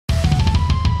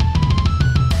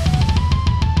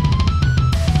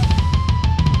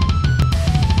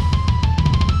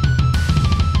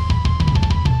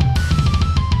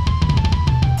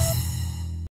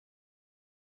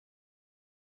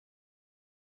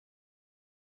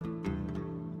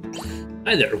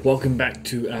Hi there, welcome back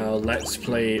to our Let's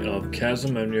Play of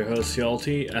Chasm. I'm your host,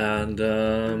 Yalty, and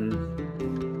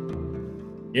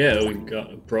yeah, we've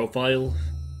got a profile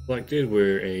selected.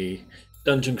 We're a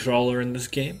dungeon crawler in this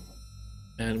game,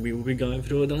 and we will be going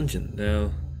through a dungeon.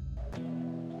 Now,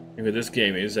 the thing with this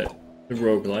game is that the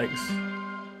roguelikes,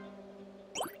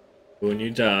 when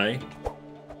you die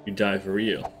for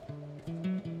real.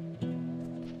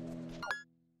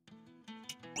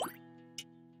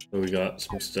 So we got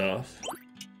some stuff.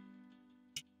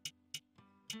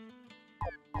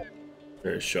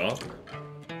 There's a shop.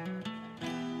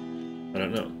 I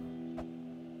don't know.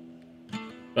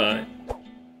 But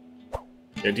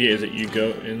the idea is that you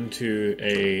go into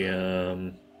a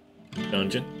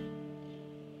dungeon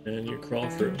and you crawl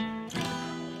through.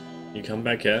 You come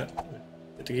back out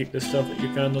to keep the stuff that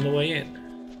you found on the way in.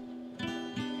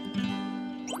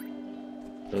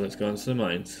 So let's go into the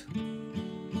mines.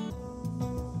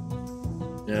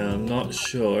 Now I'm not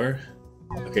sure.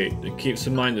 Okay, it keeps the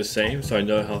mine the same, so I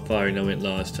know how far I went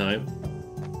last time.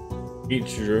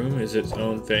 Each room is its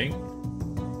own thing.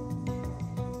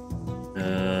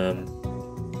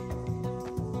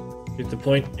 The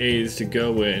point is to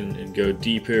go in and go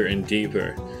deeper and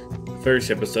deeper. The first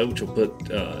episode, which I'll put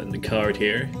in the card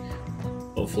here.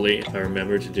 Hopefully, if I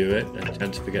remember to do it, I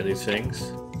tend to forget these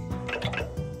things.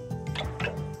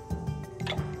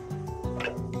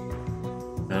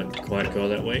 Can't quite go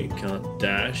that way, can't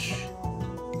dash.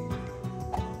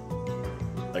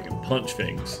 I can punch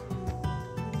things.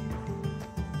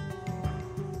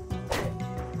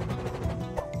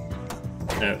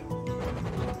 No.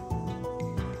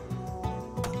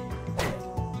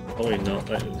 Probably not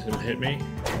letting him hit me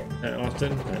that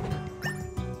often, but...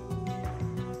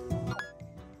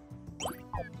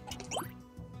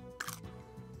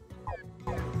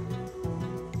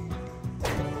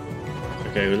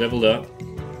 Okay, we leveled up.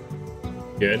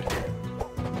 Good.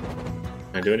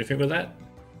 Can I do anything with that?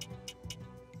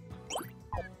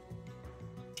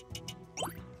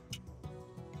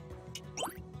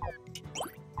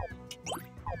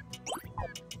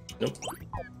 Nope.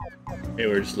 Okay,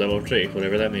 we're just level 3,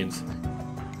 whatever that means.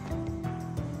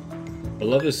 I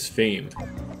love this theme.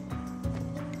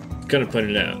 It's kind of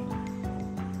pointed out.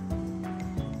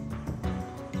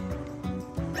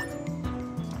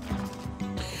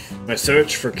 My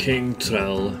search for King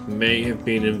Trell may have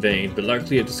been in vain, but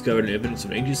luckily I discovered evidence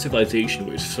of an ancient civilization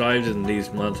which thrived in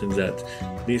these mountains at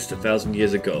least 1,000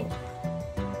 years ago.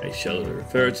 I shall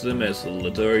refer to them as the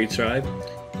Ladori tribe,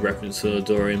 in reference to the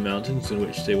Ladorian mountains in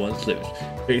which they once lived.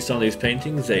 Based on these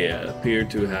paintings, they appear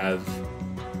to have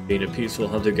been a peaceful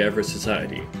hunter-gatherer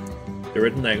society. The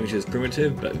written language is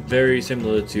primitive, but very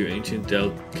similar to ancient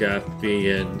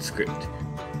Delcavian script.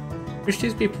 Which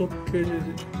these people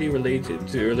could be related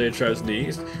to earlier tribes in the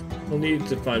East. We'll need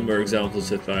to find more examples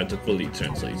to try to fully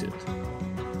translate it.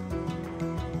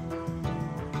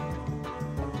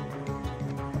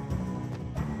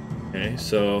 Okay,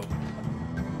 so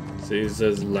these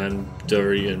are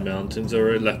Landorian mountains,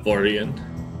 or Leforian.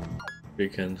 We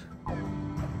can...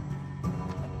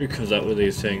 Who comes up with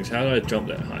these things? How do I jump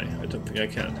that high? I don't think I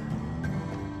can.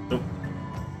 Nope.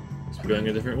 It's going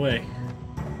a different way.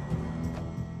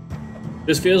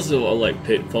 This feels a lot like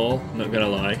Pitfall, not gonna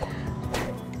lie.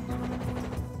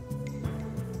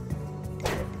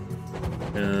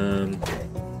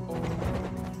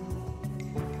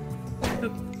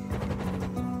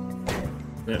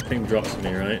 That thing drops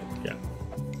me, right? Yeah.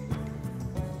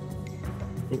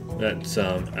 Ooh, that's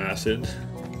acid.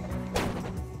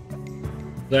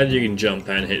 Glad you can jump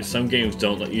and hit. Some games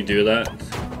don't let you do that,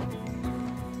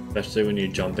 especially when you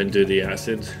jump into the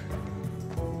acid.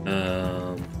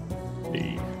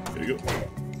 Here we go.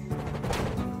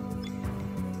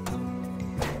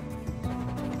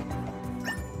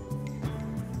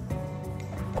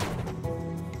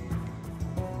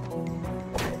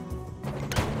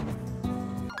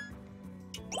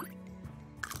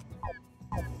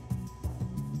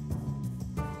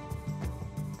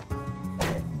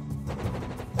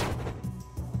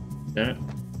 Yeah.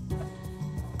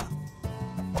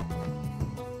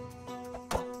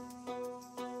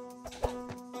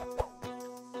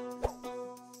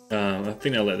 I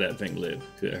think I'll let that thing live,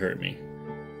 because it hurt me.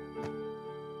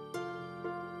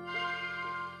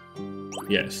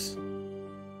 Yes.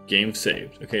 Game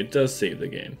saved. Okay, it does save the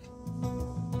game.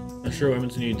 Not sure what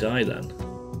happens when you die then.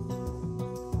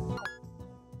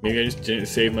 Maybe I just didn't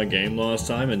save my game last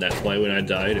time, and that's why when I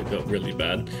died it got really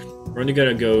bad. We're only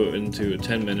gonna go into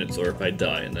 10 minutes, or if I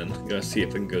die, and then gotta see if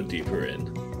I can go deeper in.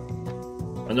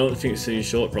 I know it seems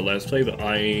short for Let's Play, but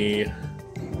I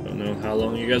don't know how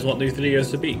long you guys want these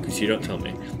videos to be, because you don't tell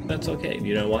me. That's okay.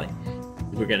 You know why?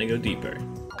 We're gonna go deeper.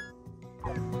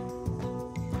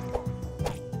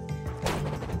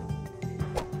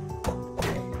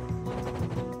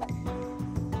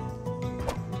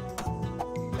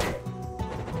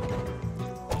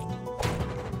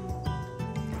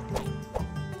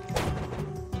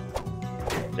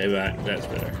 Stay back, that's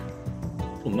better.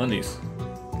 Oh, monies.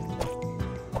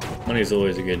 Money's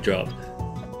always a good drop.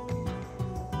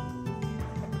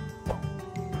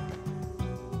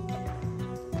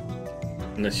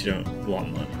 Unless you don't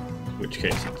want money, in which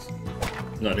case it's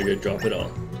not a good drop at all.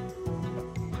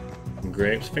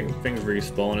 Grapes, I think things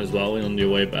respawn as well on your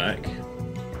way back.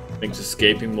 Makes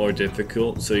escaping more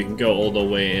difficult, so you can go all the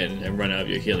way in and run out of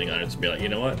your healing items and be like, you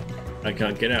know what? I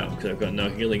can't get out because I've got no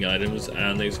healing items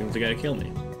and these things are gonna kill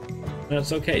me.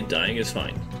 That's okay, dying is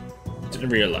fine. It's in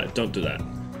real life, don't do that.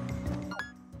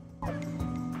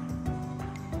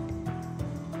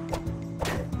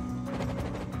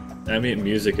 Ambient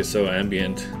music is so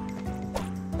ambient.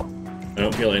 I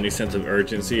don't feel any sense of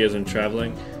urgency as I'm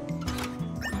traveling.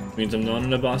 It means I'm not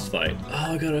in a boss fight.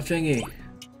 Oh, I got a thingy.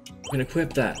 I can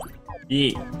equip that.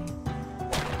 Yeet.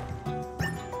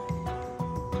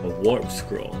 A warp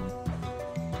scroll.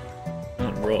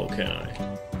 Can't roll, can I?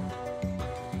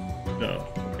 No.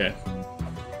 Okay.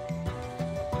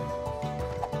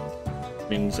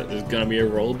 Means that there's gonna be a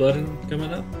roll button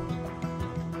coming up.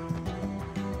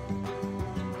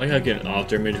 I like how I get an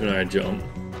after image when I jump.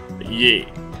 Yay!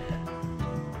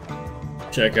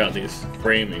 Check out these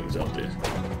framings of this.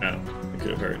 Ow, it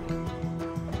could have hurt.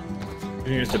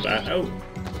 Here's the bat. Oh!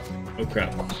 Oh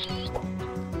crap.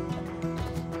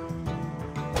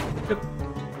 Yep.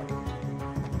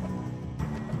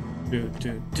 Do.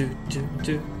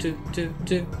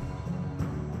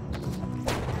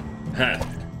 Ha!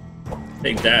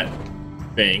 Take that,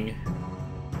 thing.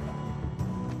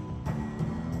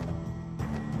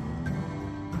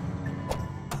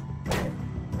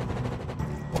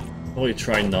 Probably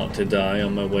try not to die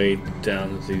on my way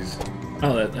down these.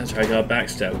 Oh, that's right, I got a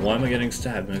backstab. Why am I getting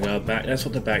stabbed? I got a back. That's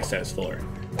what the backstab's for.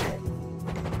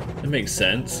 That makes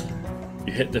sense.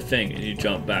 You hit the thing and you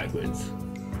jump backwards.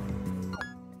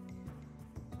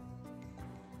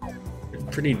 You're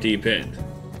pretty deep in.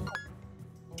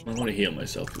 I want to heal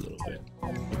myself a little bit.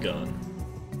 Be gone.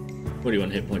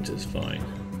 41 hit points is fine.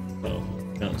 Oh,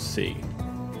 can't see.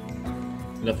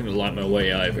 Nothing to light my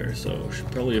way either, so I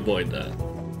should probably avoid that.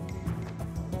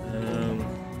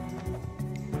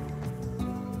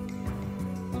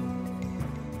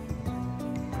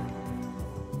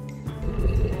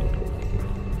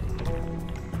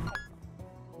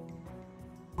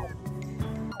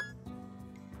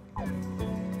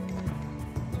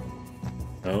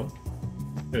 Oh,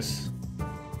 this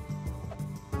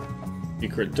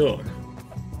secret door.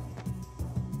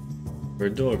 Or a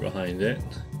door behind it.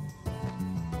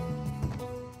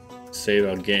 Save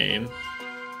our game.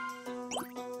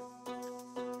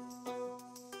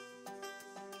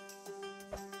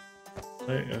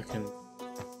 I can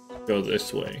go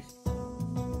this way.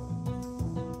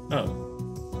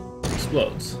 Oh,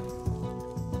 explodes.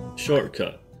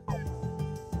 Shortcut.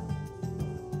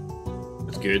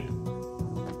 That's good.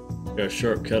 Got a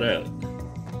shortcut out.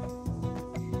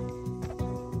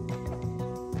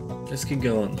 Let's keep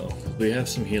going though. We have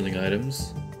some healing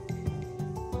items.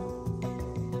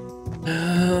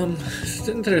 It's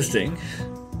interesting,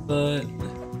 but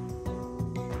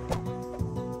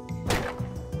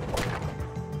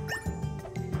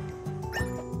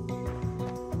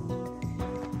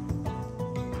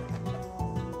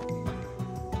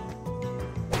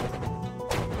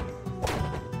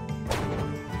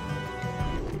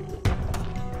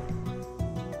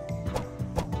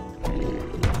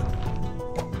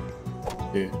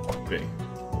two, three.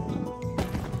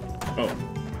 Oh,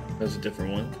 that's a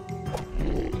different one.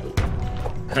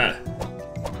 Ha!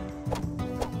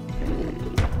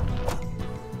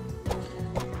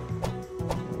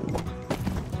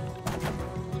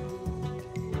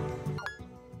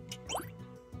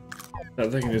 I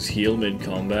think I can just heal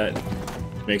mid-combat.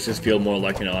 Makes this feel more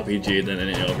like an RPG than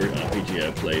any other RPG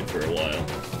I've played for a while.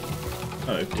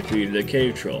 Oh, I've defeated a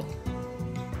cave troll.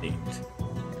 Neat.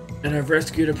 And I've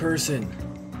rescued a person.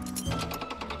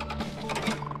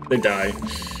 They die.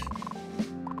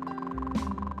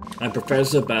 I'm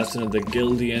Professor Basson of the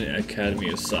Gildian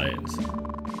Academy of Science.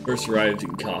 First arrived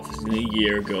in Coffin a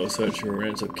year ago searching for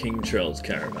remnants of King Trell's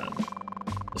caravan.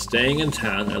 While staying in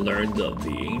town, I learned of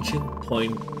the ancient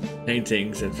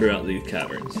paintings that throughout these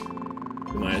caverns.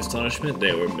 To my astonishment,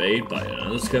 they were made by an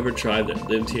undiscovered tribe that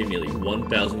lived here nearly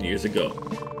 1,000 years ago.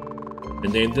 I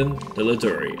named them the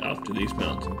Laduri after these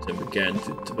mountains and began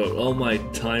to devote all my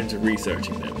time to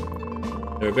researching them.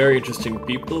 They were very interesting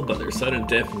people, but their sudden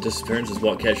death and disappearance is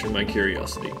what captured my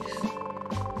curiosity.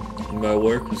 And my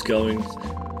work was going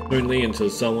smoothly until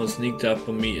someone sneaked up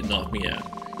on me and knocked me out.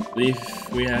 I believe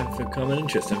we have a common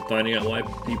interest in finding out why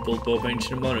people, both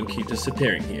ancient and modern, keep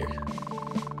disappearing here.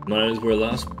 Miners were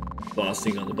lost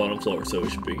bossing on the bottom floor, so we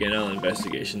should begin our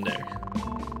investigation there.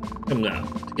 Come now,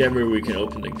 together we can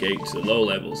open the gate to the low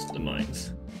levels of the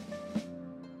mines.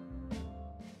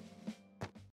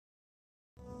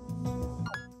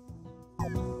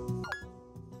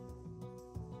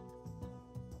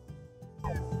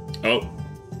 Oh,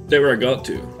 there where I got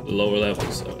to, the lower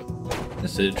levels. Oh,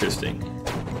 that's interesting.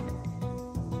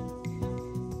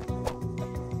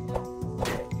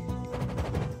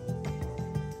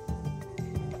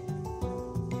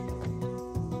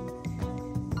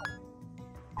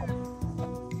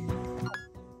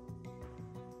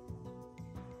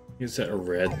 Is that a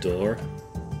red door?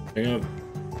 I'm gonna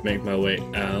make my way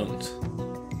out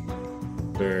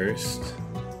first.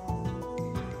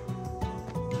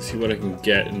 See what I can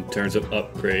get in terms of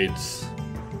upgrades.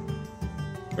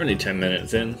 We're only 10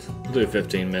 minutes in. We'll do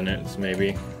 15 minutes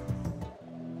maybe.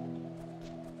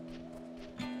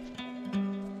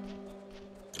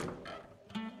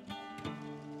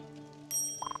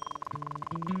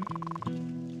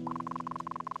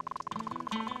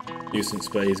 Nuisance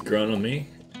space grown on me.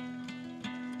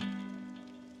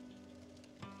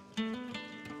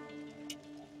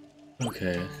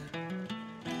 Okay.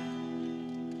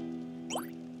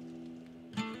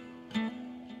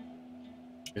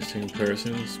 Missing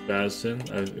persons, Baston.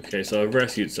 Okay, so I've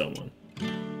rescued someone.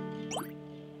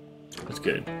 That's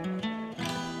good.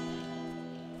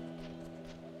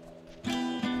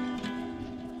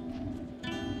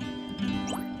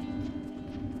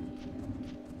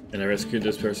 And I rescued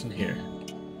this person here.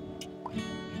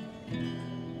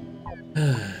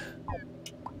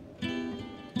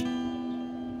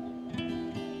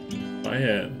 I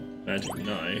have magic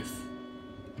knife.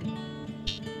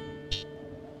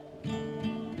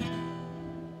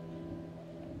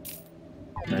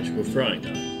 Magical frying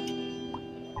knife.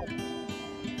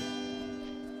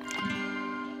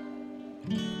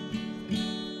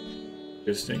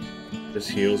 Interesting. This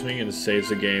heals me and saves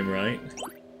the game, right?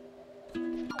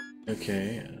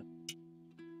 Okay.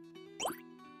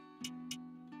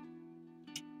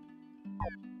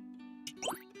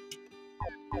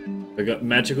 I got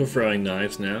magical throwing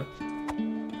knives now.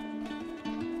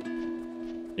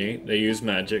 Okay, they use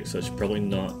magic, so I should probably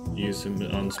not use them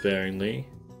unsparingly.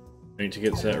 I need to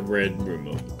get to that red room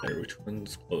over there. Which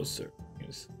one's closer?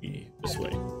 This way. This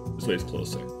way is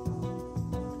closer.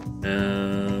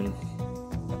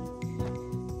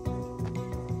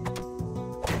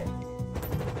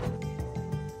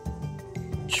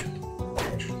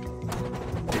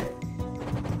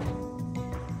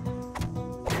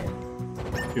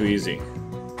 Too easy.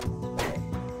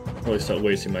 Probably start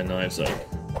wasting my knives though.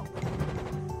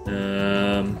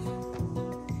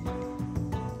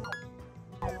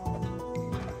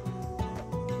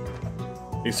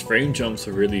 These frame jumps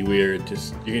are really weird.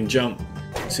 Just you can jump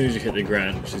as soon as you hit the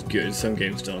ground, which is good. Some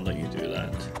games don't let you do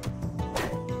that.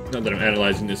 Not that I'm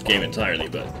analyzing this game entirely,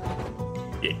 but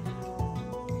yeah.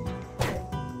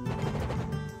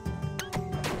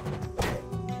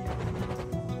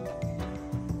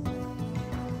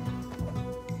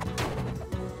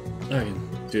 I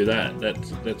can do that.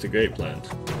 That's a great plan.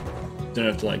 Don't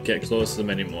have to like get close to them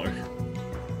anymore.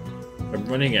 I'm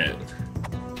running out.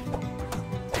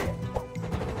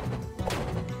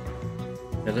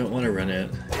 I don't want to run out.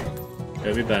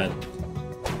 That'd be bad.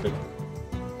 But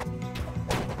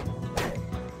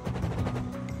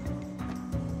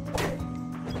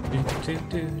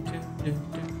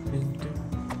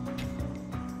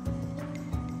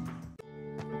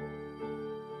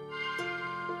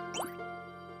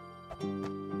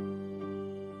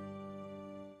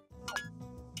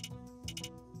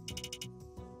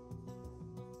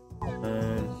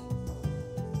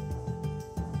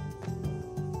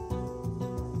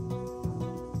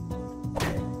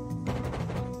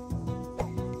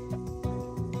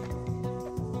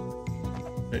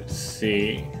let's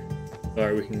see how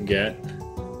far we can get.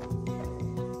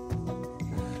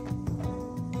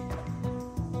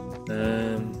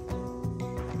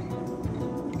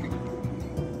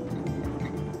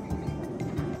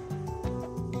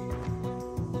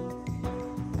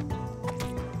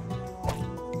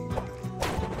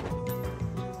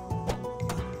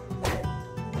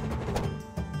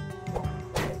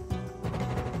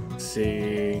 Let's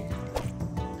see.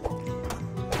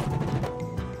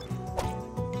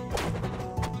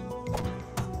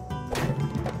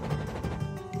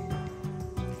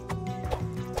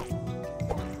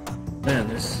 Man,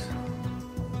 this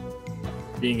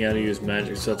being able to use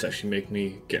magic stuff actually make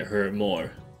me get hurt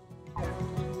more.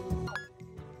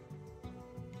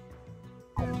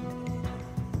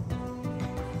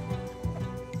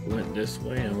 Went this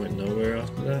way and went nowhere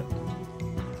after that.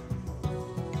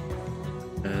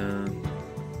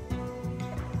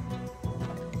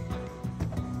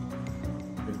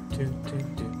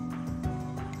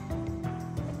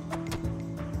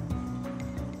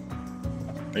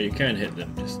 Oh, you can hit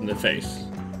them, just in the face.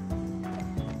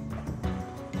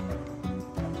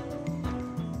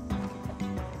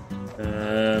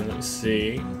 Let's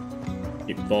see.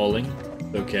 Keep falling.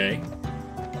 Okay.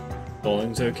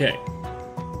 Falling's okay.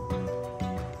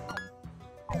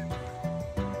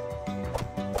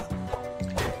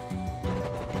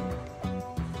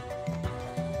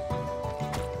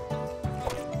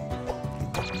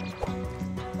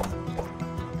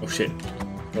 Oh shit.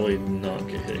 Probably not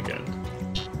get hit again.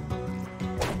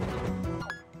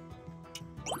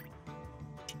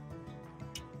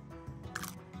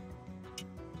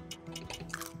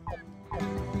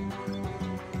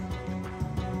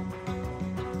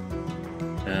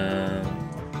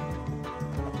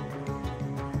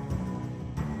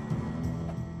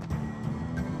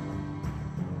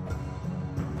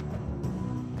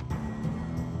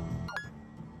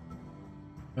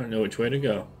 I don't know which way to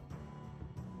go.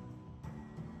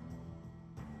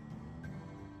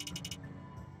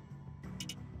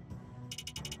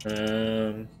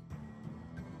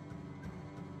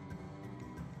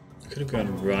 Could have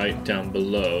gone right down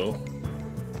below.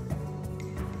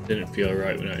 Didn't feel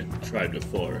right when I tried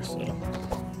before, so.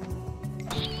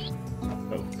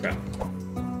 Oh crap.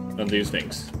 On these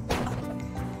things.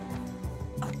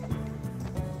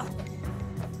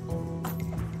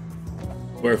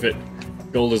 Worth it.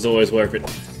 Gold is always worth it.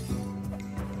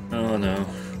 Oh no.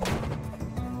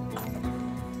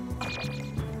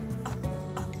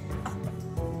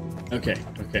 Okay,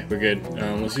 we're good.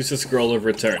 Let's use the scroll of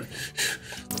return.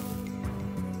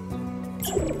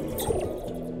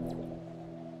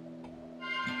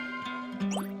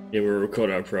 Yeah, we'll record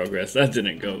our progress. That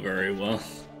didn't go very well,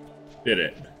 did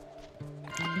it?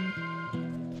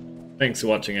 Thanks for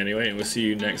watching anyway, and we'll see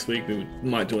you next week. We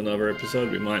might do another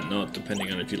episode, we might not,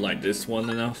 depending on if you like this one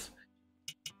enough.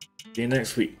 See you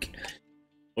next week.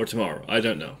 Or tomorrow, I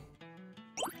don't know.